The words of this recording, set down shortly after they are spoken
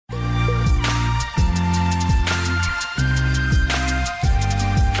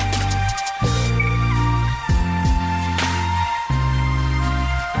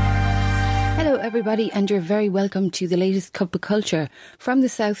everybody, and you're very welcome to the latest Cuppa Culture from the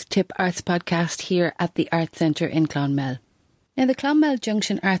South Tip Arts Podcast here at the Arts Centre in Clonmel. Now, the Clonmel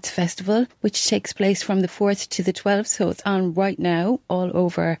Junction Arts Festival, which takes place from the 4th to the 12th, so it's on right now all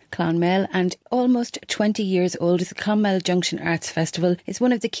over Clonmel, and almost 20 years old, the Clonmel Junction Arts Festival is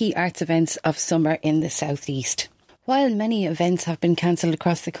one of the key arts events of summer in the southeast. While many events have been cancelled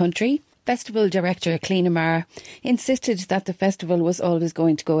across the country, Festival Director Clíona Marr insisted that the festival was always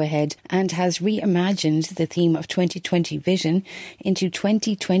going to go ahead and has reimagined the theme of 2020 Vision into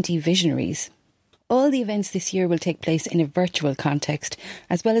 2020 Visionaries. All the events this year will take place in a virtual context,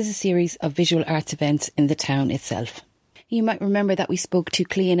 as well as a series of visual arts events in the town itself. You might remember that we spoke to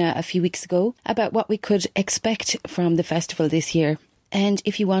Clíona a few weeks ago about what we could expect from the festival this year. And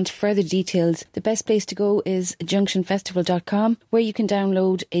if you want further details, the best place to go is junctionfestival.com, where you can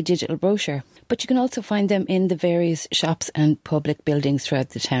download a digital brochure. But you can also find them in the various shops and public buildings throughout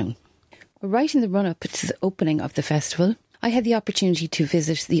the town. Right in the run-up to the opening of the festival, I had the opportunity to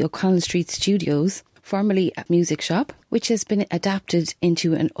visit the O'Connell Street Studios, formerly a music shop, which has been adapted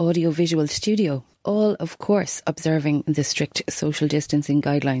into an audio-visual studio, all, of course, observing the strict social distancing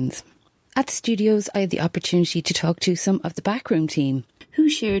guidelines. At the studios, I had the opportunity to talk to some of the backroom team, who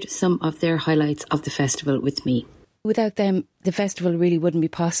shared some of their highlights of the festival with me. Without them, the festival really wouldn't be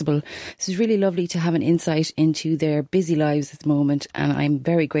possible. So it's really lovely to have an insight into their busy lives at the moment, and I'm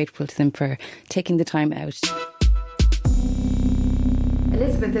very grateful to them for taking the time out.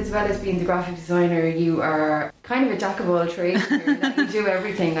 Elizabeth, as well as being the graphic designer, you are kind of a jack of all trades here, that you do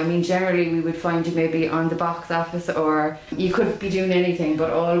everything. I mean, generally we would find you maybe on the box office, or you could be doing anything, but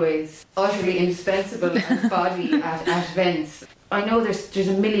always utterly indispensable as body at events. I know there's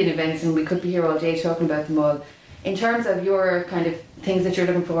a million events and we could be here all day talking about them all. In terms of your kind of things that you're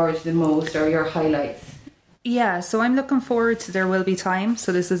looking forward to the most, or your highlights? Yeah, so I'm looking forward to There Will Be Time.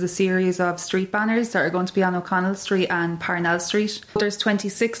 So this is a series of street banners that are going to be on O'Connell Street and Parnell Street. There's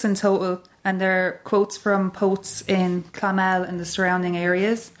 26 in total, and they're quotes from poets in Clonmel and the surrounding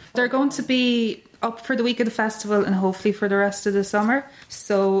areas. They're going to be up for the week of the festival and hopefully for the rest of the summer.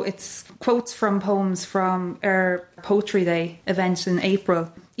 So it's quotes from poems from our Poetry Day event in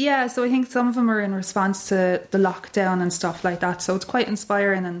April. Yeah, so I think some of them are in response to the lockdown and stuff like that. So it's quite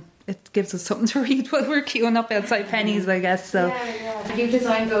inspiring, and it gives us something to read while we're queuing up outside Penny's, I guess. So yeah. You've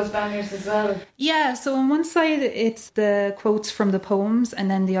designed those banners as well? Yeah, so on one side it's the quotes from the poems,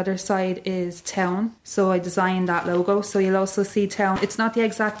 and then the other side is town. So I designed that logo. So you'll also see town. It's not the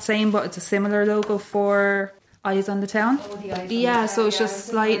exact same, but it's a similar logo for Eyes on the Town. Oh, the eyes yeah, on the so it's just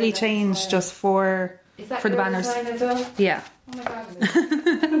slightly changed just for the banners. As well? Yeah. Oh my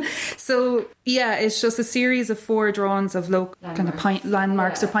God. So yeah, it's just a series of 4 drawings of local kind of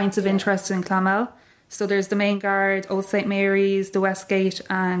landmarks or points of interest in Clonmel. So there's the Main Guard, Old St Mary's, the West Gate,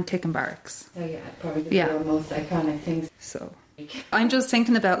 and Kicking Barracks. Oh yeah, probably the 4 most iconic things. So I'm just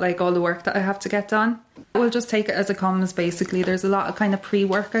thinking about like all the work that I have to get done. We'll just take it as it comes. Basically, there's a lot of kind of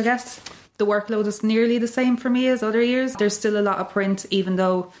pre-work, I guess. The workload is nearly the same for me as other years. There's still a lot of print, even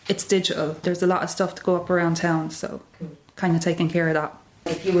though it's digital. There's a lot of stuff to go up around town, so kind of taking care of that.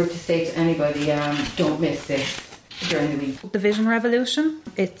 If you were to say to anybody, don't miss this during the week. The Vision Revolution,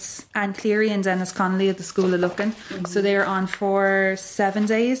 it's Anne Cleary and Dennis Connolly at the School of Looking. Mm-hmm. So they're on for 7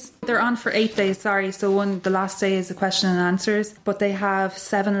 days. They're on for 8 days, sorry. So the last day is the question and answers. But they have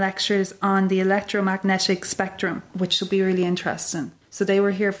 7 lectures on the electromagnetic spectrum, which will be really interesting. So they were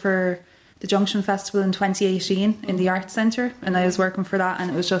here for the Junction Festival in 2018 in the Arts Centre, and I was working for that,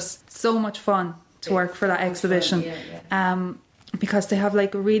 and it was just so much fun to work for that exhibition. Because they have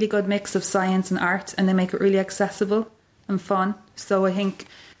like a really good mix of science and art, and they make it really accessible and fun. So I think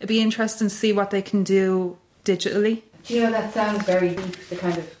it'd be interesting to see what they can do digitally. Do you know, that sounds very deep, the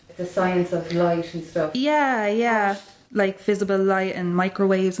kind of the science of light and stuff. Yeah. Like visible light and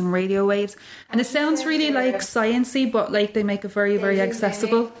microwaves and radio waves, and it sounds really like sciencey, but like they make it very, very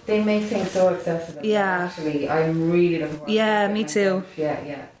accessible. They make things so accessible. Yeah, actually, I'm really looking forward to it. Yeah, me too.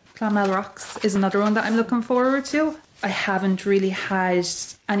 Yeah. Clonmel Rocks is another one that I'm looking forward to. I haven't really had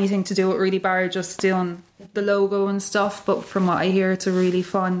anything to do with really bar just doing the logo and stuff, but from what I hear, it's a really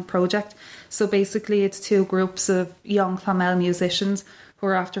fun project. So basically, it's 2 groups of young Clonmel musicians who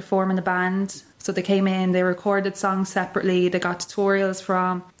are after forming a band. So they came in, they recorded songs separately, they got tutorials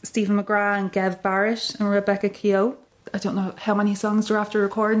from Stephen McGrath and Gev Barrett and Rebecca Keogh. I don't know how many songs they're after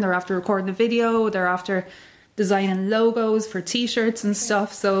recording. They're after recording a video, they're after designing logos for t-shirts and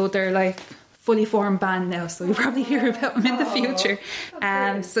stuff. So they're like fully formed band now, so you'll probably hear about them in the future.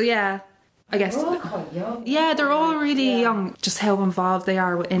 So yeah, I guess. They're all quite young. Yeah, they're all really young. Just how involved they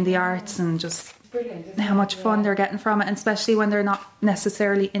are in the arts, and just brilliant. How much fun they're getting from it, and especially when they're not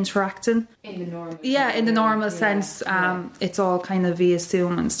necessarily interacting in the normal. Yeah, in the normal sense. It's all kind of via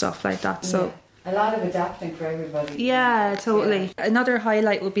Zoom and stuff like that. So a lot of adapting for everybody. Yeah, totally. Yeah. Another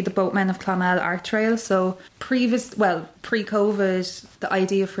highlight would be the Boatmen of Clonmel Art Trail. So pre-COVID, the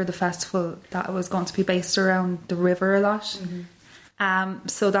idea for the festival that was going to be based around the river a lot. Mm-hmm.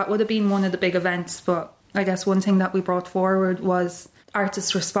 So that would have been one of the big events. But I guess one thing that we brought forward was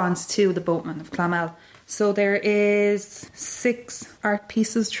artists' response to the Boatmen of Clonmel. So there is 6 art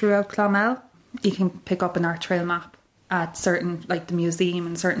pieces throughout Clonmel. You can pick up an art trail map at certain, like the museum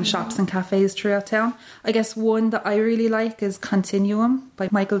and certain shops and cafes throughout town. I guess one that I really like is Continuum by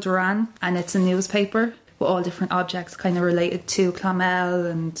Michael Duran, and it's a newspaper with all different objects kind of related to Clonmel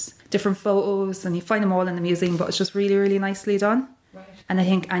and different photos, and you find them all in the museum, but it's just really, really nicely done. Right. And I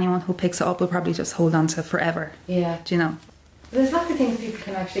think anyone who picks it up will probably just hold on to it forever. Yeah. Do you know? There's lots of things people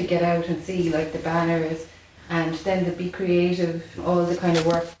can actually get out and see, like the banners, and then the Be Creative, all the kind of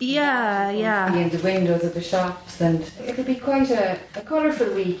work. Yeah. In the windows of the shops, and it'll be quite a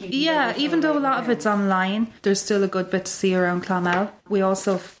colourful week. Even though a lot of it's online, there's still a good bit to see around Clonmel. We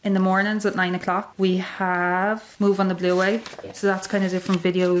also, in the mornings at 9 o'clock, we have Move on the Blue Way. Yeah. So that's kind of different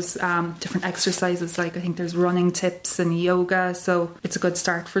videos, different exercises, like I think there's running tips and yoga, so it's a good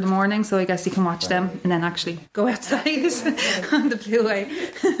start for the morning. So I guess you can watch them and then actually go outside on the Blue Way.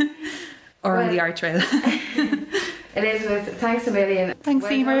 Or on the art trail. Elizabeth, thanks a million. Thanks,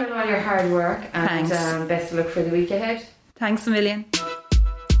 Emer. Well done on all your hard work, and best of luck for the week ahead. Thanks a million.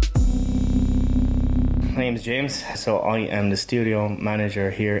 My name is James, so I am the studio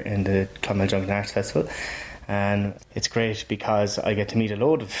manager here in the Clonmel Junction Arts Festival, and it's great because I get to meet a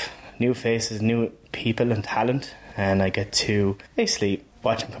load of new faces, new people and talent, and I get to basically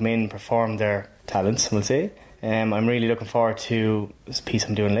watch them come in and perform their talents, we'll say. I'm really looking forward to this piece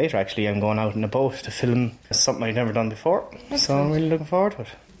I'm doing later. Actually, I'm going out in a boat to film something I've never done before. Excellent. So I'm really looking forward to it.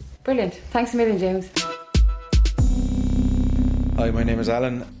 Brilliant. Thanks a million, James. Hi, my name is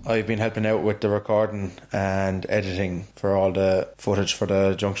Alan. I've been helping out with the recording and editing for all the footage for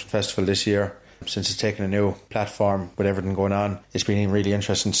the Junction Festival this year. Since it's taken a new platform with everything going on, it's been really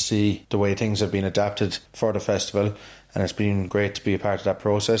interesting to see the way things have been adapted for the festival, and it's been great to be a part of that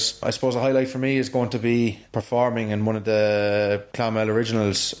process. I suppose a highlight for me is going to be performing in one of the Clonmel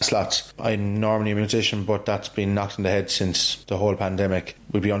Originals slots. I'm normally a musician, but that's been knocked in the head since the whole pandemic.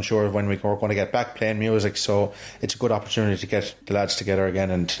 We'd be unsure when we were going to get back playing music, so it's a good opportunity to get the lads together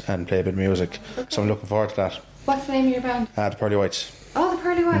again and play a bit of music. Okay. So I'm looking forward to that. What's the name of your band? The Pearly Whites. Oh, the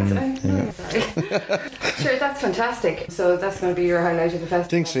Pearly Whites. Sorry. Sure, that's fantastic. So that's going to be your highlight of the festival. I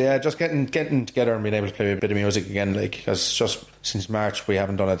think so, yeah. Just getting together and being able to play a bit of music again, like, because just since March we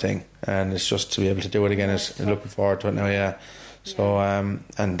haven't done a thing, and it's just to be able to do it again is looking forward to it now, yeah. So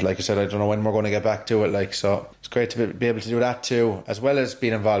and like I said, I don't know when we're going to get back to it, like, so it's great to be able to do that too, as well as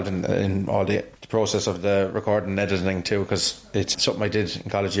being involved in all the process of the recording and editing too, because it's something I did in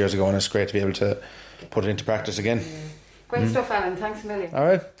college years ago, and it's great to be able to put it into practice again. Great stuff, Alan. Thanks a million. All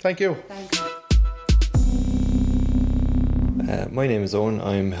right, thank you. Thanks. My name is Owen.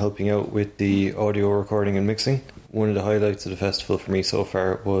 I'm helping out with the audio recording and mixing. One of the highlights of the festival for me so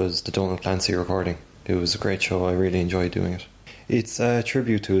far was the Donald Clancy recording. It was a great show. I really enjoyed doing it. It's a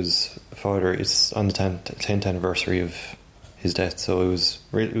tribute to his father. It's on the 10th anniversary of his death, so it was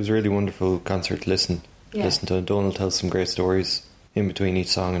a really wonderful concert to listen to. Donald tells some great stories in between each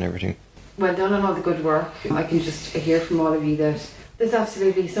song and everything. Well done on all the good work. I can just hear from all of you that there's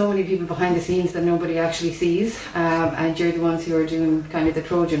absolutely so many people behind the scenes that nobody actually sees, and you're the ones who are doing kind of the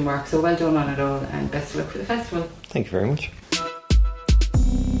Trojan work, so well done on it all, and best of luck for the festival. Thank you very much.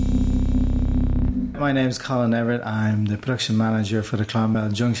 My name's Colin Everett. I'm the production manager for the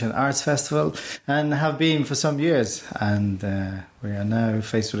Clonmel Junction Arts Festival and have been for some years, and we are now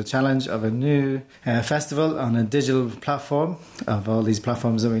faced with a challenge of a new festival on a digital platform of all these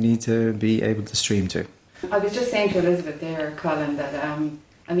platforms that we need to be able to stream to. I was just saying to Elizabeth there, Colin, that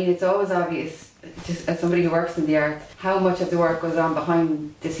I mean, it's always obvious, just as somebody who works in the arts, how much of the work goes on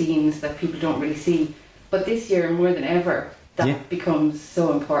behind the scenes that people don't really see. But this year, more than ever, that becomes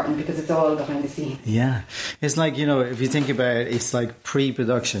so important because it's all behind the scenes. Yeah. It's like, you know, if you think about it, it's like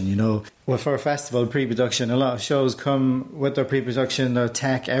pre-production, you know. Well, for a festival, pre-production, a lot of shows come with their pre-production, their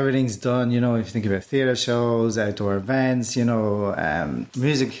tech, everything's done, you know. If you think about theatre shows, outdoor events, you know,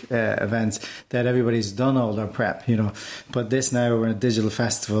 music events, that everybody's done all their prep, you know. But this now, we're in a digital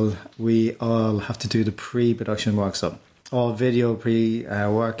festival, we all have to do the pre-production work, so all video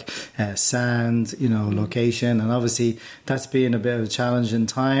pre-work, sound, you know, location, and obviously that's been a bit of a challenge in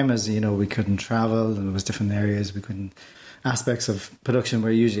time, as you know, we couldn't travel and there was different areas we couldn't aspects of production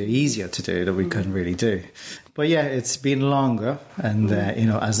were usually easier to do that we couldn't really do. But yeah, it's been longer and,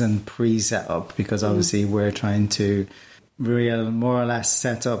 as in pre-set up, because obviously we're trying to more or less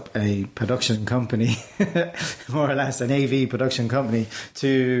set up a production company, more or less an AV production company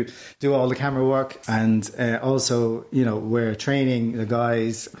to do all the camera work. And also, we're training the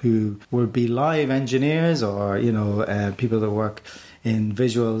guys who would be live engineers or, people that work in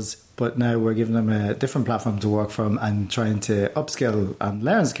visuals. But now we're giving them a different platform to work from and trying to upskill and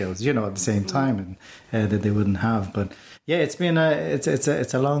learn skills, at the same time and that they wouldn't have. But yeah, it's been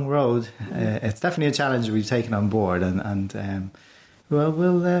it's a long road. It's definitely a challenge we've taken on board, and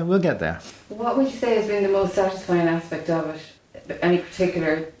we'll get there. What would you say has been the most satisfying aspect of it? Any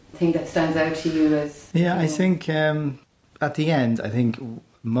particular thing that stands out to you as? Yeah, I think at the end,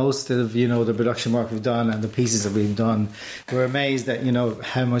 most of the production work we've done and the pieces that we've done, we're amazed at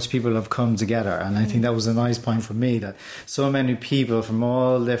how much people have come together, and I think that was a nice point for me, that so many people from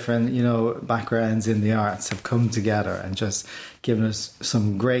all different backgrounds in the arts have come together and just given us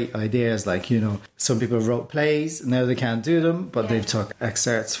some great ideas. Like some people wrote plays, now they can't do them, but they've took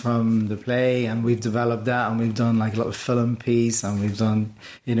excerpts from the play and we've developed that, and we've done like a little film piece, and we've done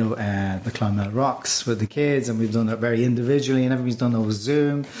the Clonmel Rocks with the kids, and we've done it very individually, and everybody's done over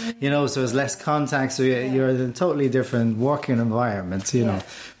Zoom. So there's less contact, so you're in a totally different working environment,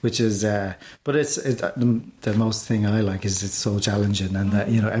 which is but it's the most thing I like is it's so challenging, and that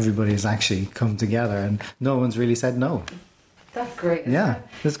everybody has actually come together and no one's really said no. That's great. Yeah,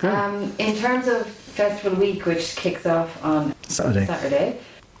 that's great. In terms of Festival Week, which kicks off on Saturday,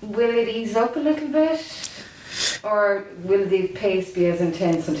 will it ease up a little bit? Or will the pace be as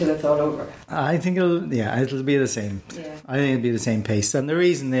intense until it's all over? I think it'll be the same. Yeah. I think it'll be the same pace. And the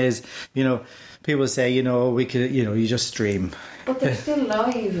reason is, people say, we could, you just stream. But they're still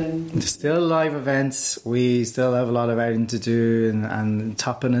live. There's still live events. We still have a lot of editing to do and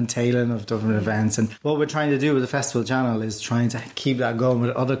topping and tailing of different events. And what we're trying to do with the festival channel is trying to keep that going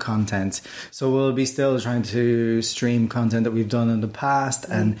with other content. So we'll be still trying to stream content that we've done in the past.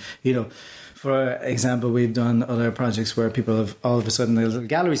 And, for example, we've done other projects where people have all of a sudden the little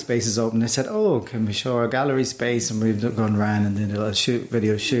gallery space is open. They said, can we show our gallery space? And we've gone around and did a little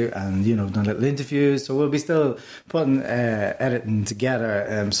video shoot and, done little interviews. So we'll be still putting, editing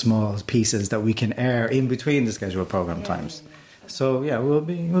together small pieces that we can air in between the scheduled program times. So yeah, we'll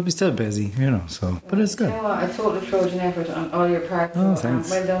be still busy, but it's good. A total Trojan effort on all your parts. Oh, thanks.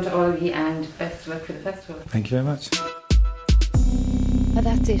 Well done to all of you, and best of luck for the festival. Thank you very much. Well,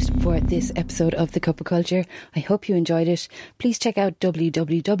 that's it for this episode of the Cuppa Culture. I hope you enjoyed it. Please check out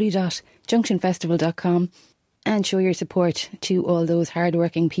www.junctionfestival.com and show your support to all those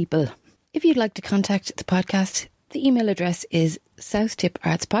hardworking people. If you'd like to contact the podcast, the email address is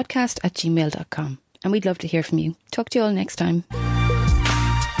southtip.artspodcast@gmail.com, and we'd love to hear from you. Talk to you all next time.